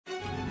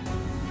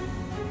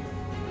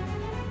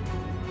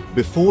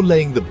Before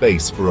laying the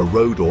base for a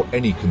road or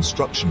any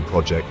construction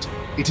project,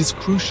 it is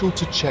crucial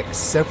to check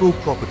several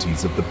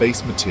properties of the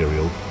base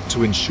material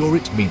to ensure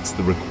it meets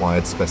the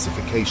required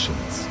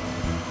specifications.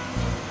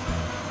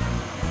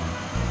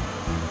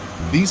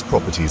 These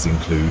properties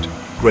include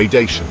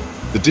gradation,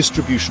 the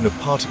distribution of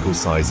particle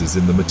sizes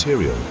in the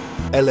material,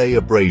 La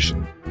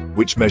abrasion,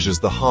 which measures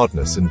the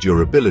hardness and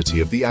durability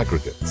of the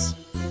aggregates,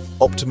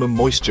 optimum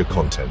moisture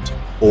content,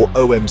 or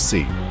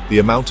OMC, the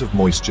amount of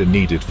moisture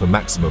needed for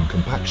maximum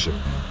compaction,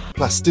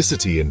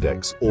 plasticity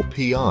index, or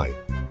PI,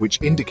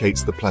 which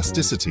indicates the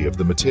plasticity of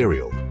the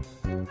material,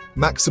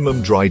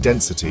 maximum dry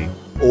density,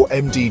 or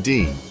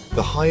MDD,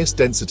 the highest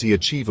density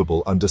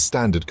achievable under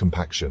standard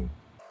compaction.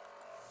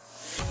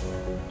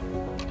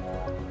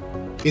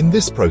 In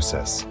this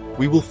process,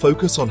 we will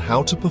focus on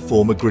how to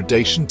perform a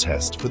gradation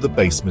test for the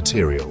base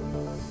material.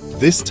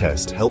 This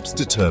test helps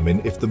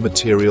determine if the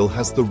material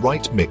has the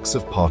right mix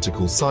of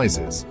particle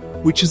sizes,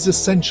 which is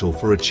essential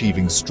for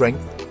achieving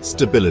strength,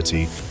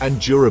 stability,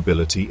 and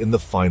durability in the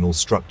final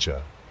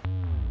structure.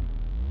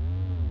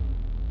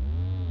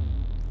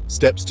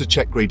 Steps to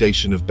check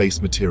gradation of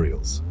base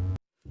materials.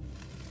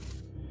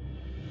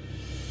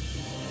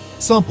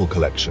 Sample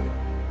collection.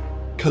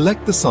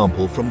 Collect the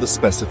sample from the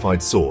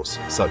specified source,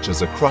 such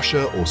as a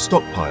crusher or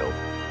stockpile.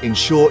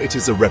 Ensure it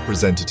is a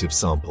representative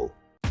sample.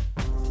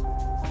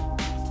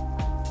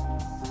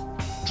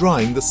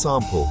 Drying the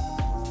sample.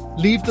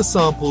 Leave the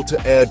sample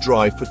to air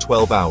dry for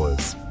 12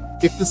 hours.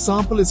 If the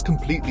sample is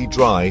completely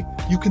dry,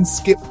 you can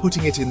skip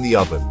putting it in the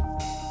oven.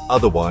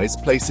 Otherwise,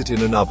 place it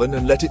in an oven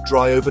and let it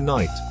dry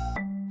overnight.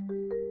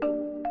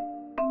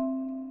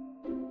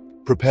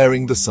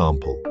 Preparing the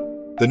sample.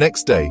 The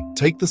next day,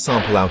 take the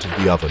sample out of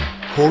the oven,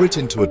 pour it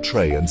into a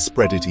tray and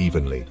spread it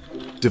evenly.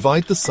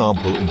 Divide the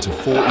sample into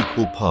 4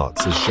 equal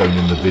parts as shown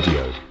in the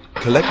video.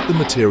 Collect the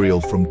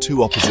material from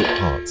 2 opposite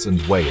parts and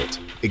weigh it.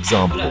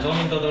 Example,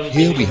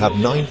 here we have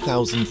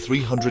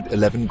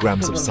 9,311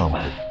 grams of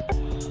sample.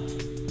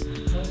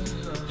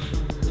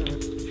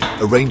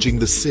 Arranging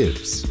the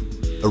sieves.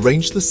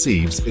 Arrange the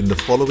sieves in the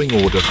following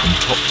order from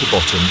top to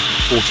bottom: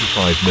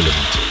 45 mm,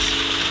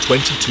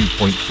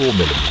 22.4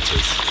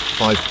 mm,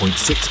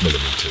 5.6 mm,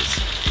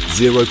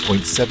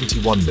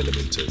 0.71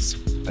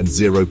 mm, and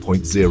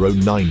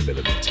 0.09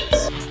 mm.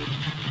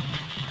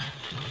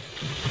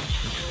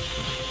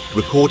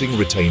 Recording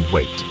retained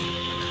weight.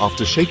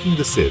 After shaking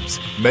the sieves,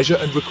 measure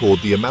and record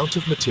the amount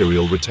of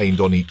material retained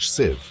on each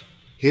sieve.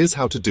 Here's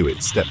how to do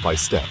it step by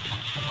step.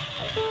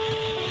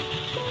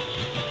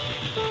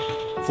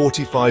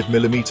 45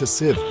 mm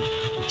sieve.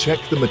 Check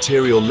the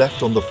material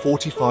left on the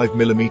 45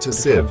 mm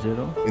sieve.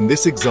 In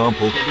this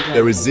example,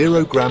 there is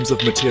 0 grams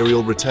of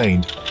material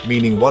retained,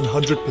 meaning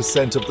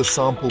 100% of the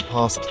sample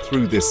passed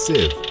through this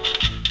sieve.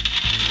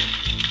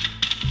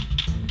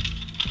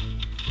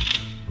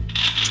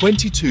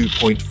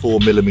 22.4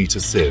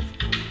 mm sieve.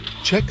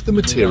 Check the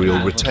material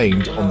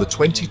retained on the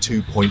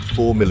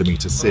 22.4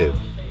 mm sieve.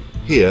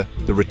 Here,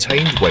 the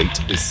retained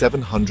weight is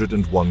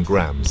 701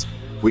 grams,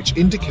 which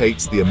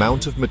indicates the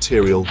amount of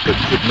material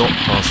that could not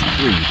pass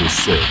through this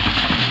sieve.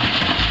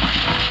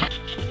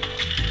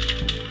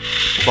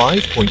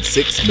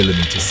 5.6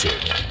 mm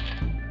sieve.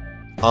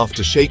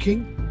 After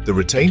shaking, the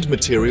retained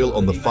material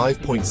on the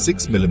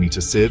 5.6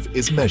 mm sieve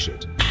is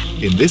measured.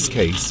 In this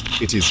case,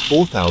 it is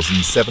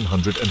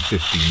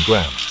 4,715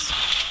 grams.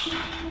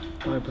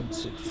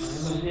 5.6.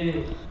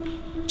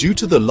 Due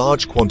to the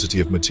large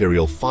quantity of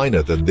material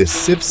finer than this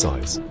sieve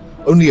size,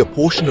 only a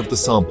portion of the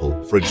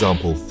sample, for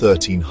example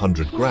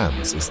 1,300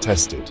 grams, is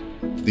tested.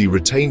 The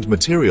retained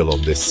material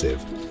on this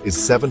sieve is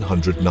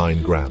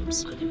 709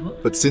 grams.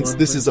 But since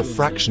this is a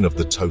fraction of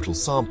the total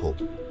sample,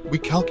 we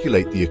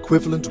calculate the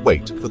equivalent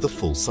weight for the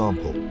full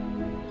sample.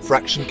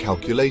 Fraction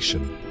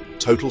calculation.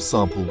 Total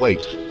sample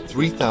weight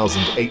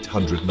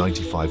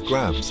 3,895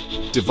 grams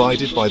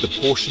divided by the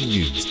portion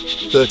used,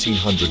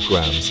 1,300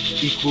 grams,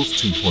 equals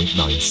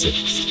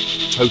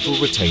 2.96. Total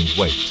retained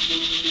weight.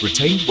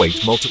 Retained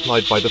weight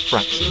multiplied by the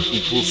fraction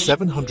equals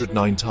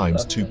 709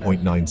 times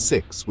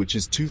 2.96, which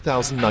is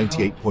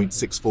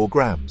 2,098.64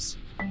 grams.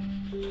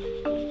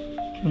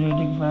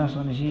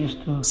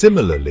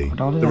 Similarly,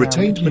 the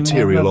retained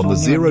material on the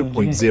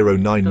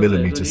 0.09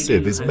 mm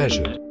sieve is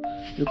measured.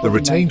 The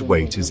retained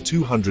weight is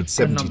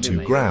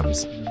 272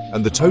 grams,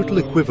 and the total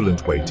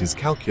equivalent weight is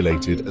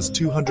calculated as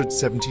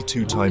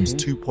 272 times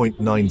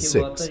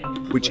 2.96,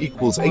 which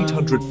equals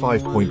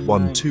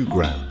 805.12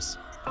 grams.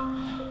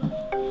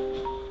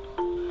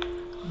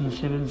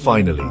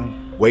 Finally,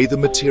 weigh the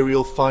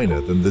material finer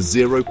than the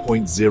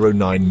 0.09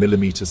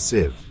 mm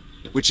sieve,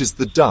 which is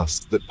the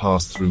dust that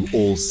passed through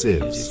all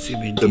sieves.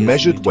 The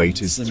measured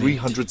weight is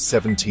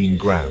 317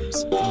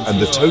 grams, and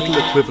the total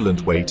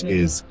equivalent weight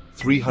is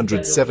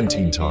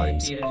 317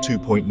 times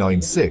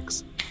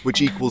 2.96,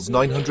 which equals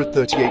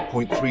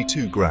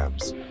 938.32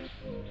 grams.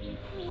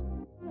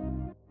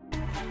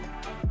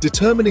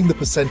 Determining the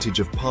percentage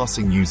of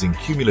passing using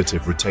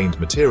cumulative retained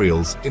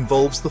materials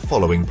involves the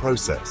following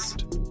process.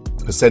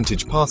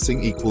 Percentage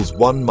passing equals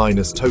 1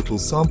 minus total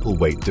sample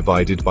weight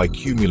divided by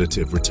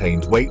cumulative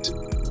retained weight,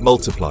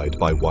 multiplied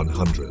by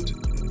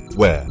 100,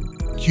 where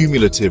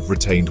cumulative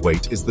retained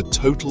weight is the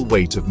total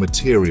weight of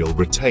material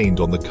retained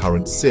on the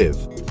current sieve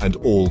and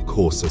all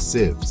coarser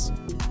sieves.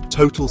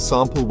 Total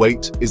sample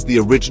weight is the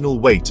original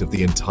weight of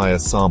the entire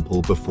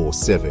sample before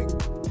sieving.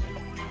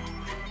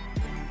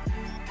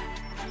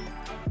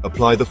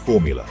 Apply the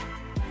formula.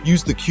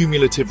 Use the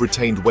cumulative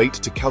retained weight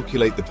to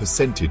calculate the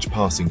percentage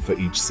passing for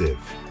each sieve.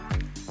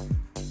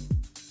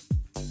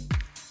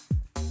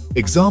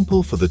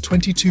 Example for the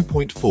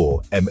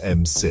 22.4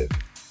 mm sieve.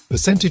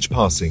 Percentage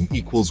passing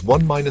equals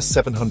 1 minus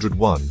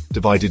 701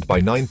 divided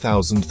by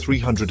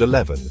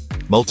 9,311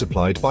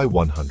 multiplied by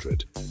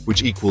 100,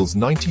 which equals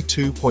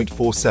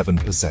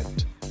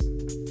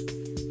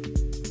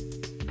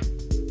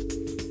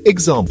 92.47%.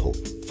 Example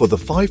for the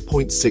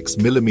 5.6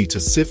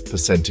 mm sieve,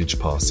 percentage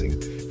passing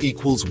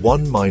equals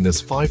 1 minus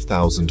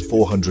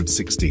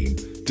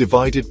 5,416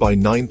 divided by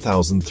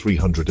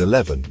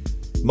 9,311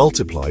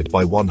 multiplied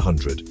by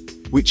 100,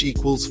 which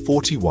equals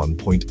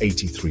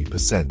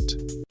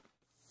 41.83%.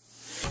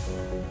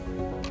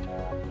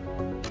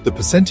 The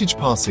percentage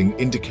passing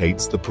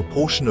indicates the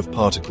proportion of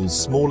particles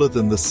smaller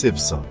than the sieve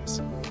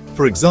size.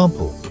 For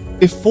example,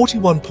 if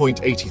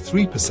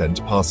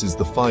 41.83% passes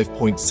the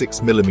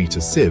 5.6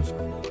 mm sieve,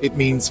 it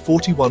means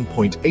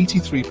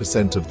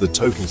 41.83% of the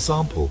total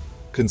sample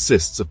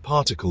consists of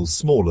particles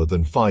smaller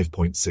than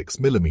 5.6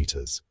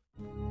 millimeters.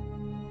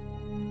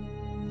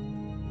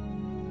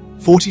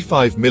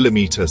 45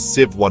 mm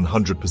sieve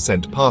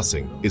 100%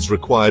 passing is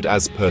required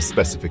as per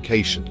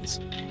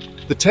specifications.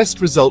 The test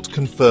result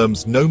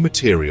confirms no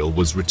material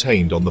was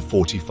retained on the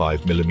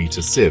 45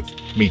 mm sieve,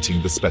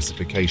 meeting the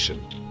specification.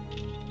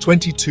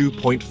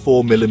 22.4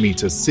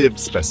 mm sieve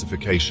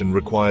specification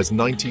requires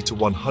 90 to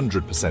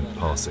 100%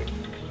 passing.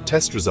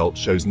 Test result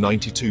shows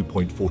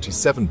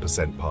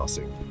 92.47%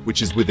 passing,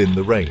 which is within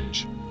the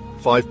range.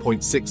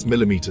 5.6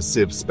 mm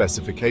sieve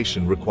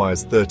specification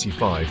requires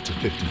 35 to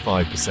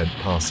 55%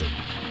 passing.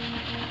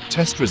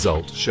 Test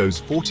result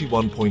shows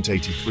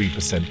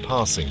 41.83%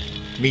 passing,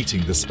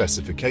 meeting the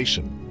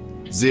specification.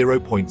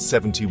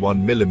 0.71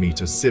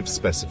 mm sieve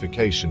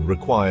specification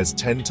requires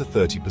 10 to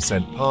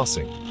 30%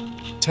 passing.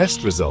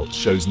 Test result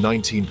shows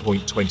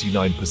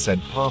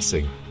 19.29%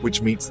 passing,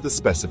 which meets the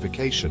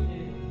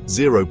specification.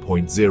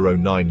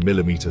 0.09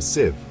 mm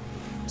sieve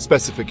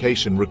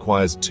specification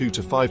requires 2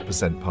 to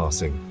 5%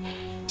 passing.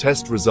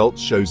 Test result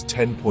shows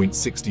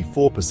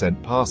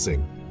 10.64%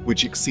 passing,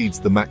 which exceeds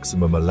the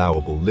maximum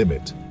allowable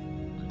limit.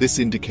 This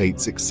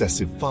indicates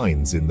excessive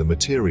fines in the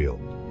material.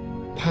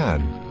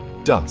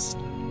 Pan, dust.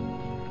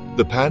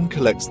 The pan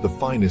collects the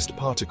finest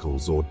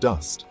particles or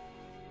dust.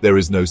 There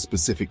is no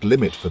specific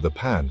limit for the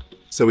pan,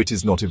 so it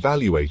is not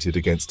evaluated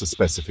against a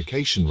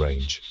specification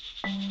range.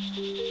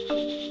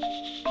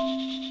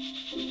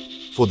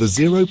 For the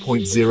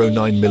 0.09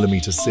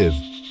 mm sieve,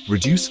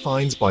 reduce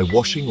fines by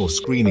washing or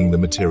screening the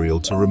material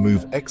to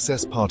remove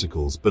excess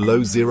particles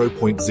below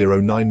 0.09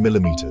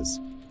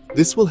 mm.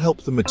 This will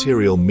help the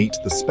material meet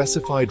the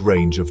specified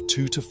range of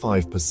 2 to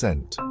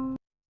 5%.